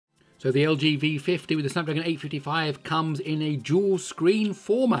So the LG V50 with the Snapdragon 855 comes in a dual screen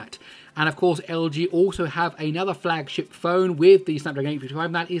format. And of course, LG also have another flagship phone with the Snapdragon 855,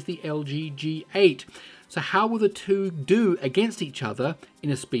 and that is the LG G8. So how will the two do against each other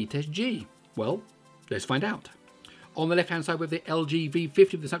in a SpeedTest G? Well, let's find out. On the left-hand side, we have the LG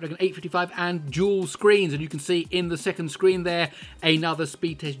V50 with the Snapdragon 855 and dual screens. And you can see in the second screen there, another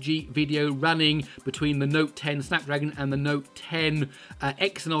SpeedTest G video running between the Note 10 Snapdragon and the Note 10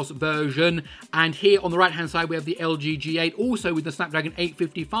 Exynos version. And here on the right-hand side, we have the LG G8 also with the Snapdragon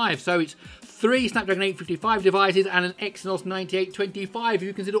 855. So it's 3 Snapdragon 855 devices and an Exynos 9825 if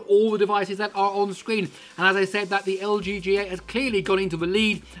you consider all the devices that are on screen. And as I said, that the LG G8 has clearly gone into the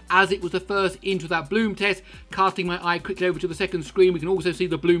lead as it was the first into that bloom test. Casting my eye quickly over to the second screen, we can also see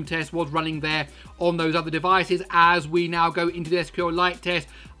the bloom test was running there on those other devices. As we now go into the SQLite test,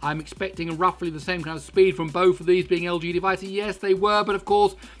 I'm expecting roughly the same kind of speed from both of these being LG devices. Yes, they were, but of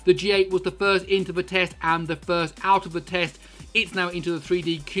course the G8 was the first into the test and the first out of the test. It's now into the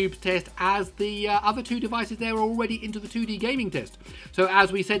 3D cubes test, as the other two devices there are already into the 2D gaming test. So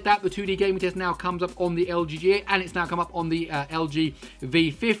as we said that, the 2D gaming test now comes up on the LG G8, and it's now come up on the LG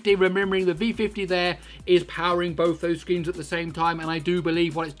V50. Remembering the V50 there is powering both those screens at the same time, and I do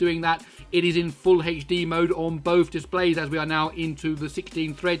believe while it's doing that, it is in full HD mode on both displays, as we are now into the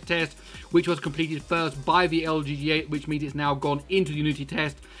 16 thread test, which was completed first by the LG G8, which means it's now gone into the Unity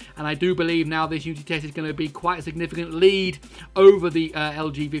test. And I do believe now this Unity test is going to be quite a significant lead over the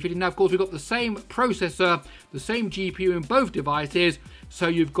LG V50. Now, of course, we've got the same processor, the same GPU in both devices. So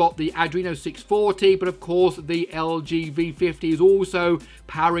you've got the Adreno 640, but of course the LG V50 is also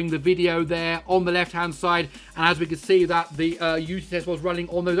powering the video there on the left-hand side. And as we can see that the Unity test was running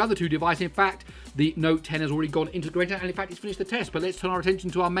on those other two devices. In fact, the Note 10 has already gone into the greater, and in fact it's finished the test. But let's turn our attention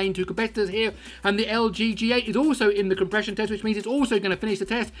to our main two competitors here, and the LG G8 is also in the compression test, which means it's also going to finish the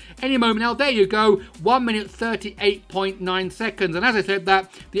test any moment now. There you go, 1 minute 38.9 seconds. And as I said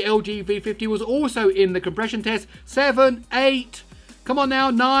that, the LG V50 was also in the compression test. 7, 8, come on now,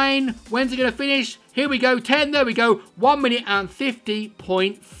 9, when's it going to finish? Here we go, 10, there we go, 1 minute and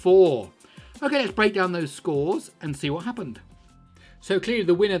 50.4. Okay, let's break down those scores and see what happened. So clearly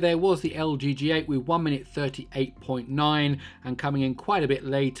the winner there was the LG G8 with 1 minute 38.9, and coming in quite a bit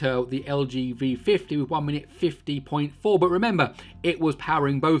later, the LG V50 with 1 minute 50.4. But remember, it was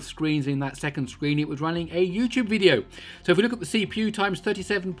powering both screens. In that second screen, it was running a YouTube video. So if we look at the CPU times,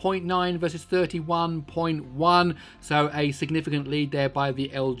 37.9 versus 31.1, so a significant lead there by the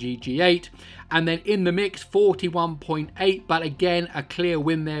LG G8. And then in the mix, 41.8, but again, a clear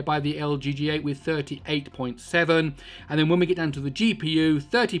win there by the LG G8 with 38.7. And then when we get down to the GPU,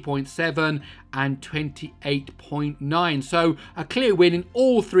 30.7 and 28.9. So a clear win in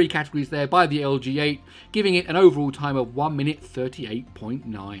all three categories there by the LG G8, giving it an overall time of 1 minute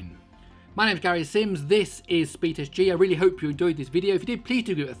 38.9. My name is Gary Sims, this is SpeedTest G. I really hope you enjoyed this video. If you did, please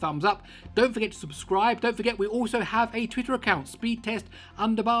do give it a thumbs up. Don't forget to subscribe. Don't forget we also have a Twitter account,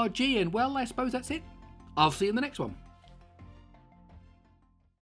 SpeedTest_G. And well, I suppose that's it. I'll see you in the next one.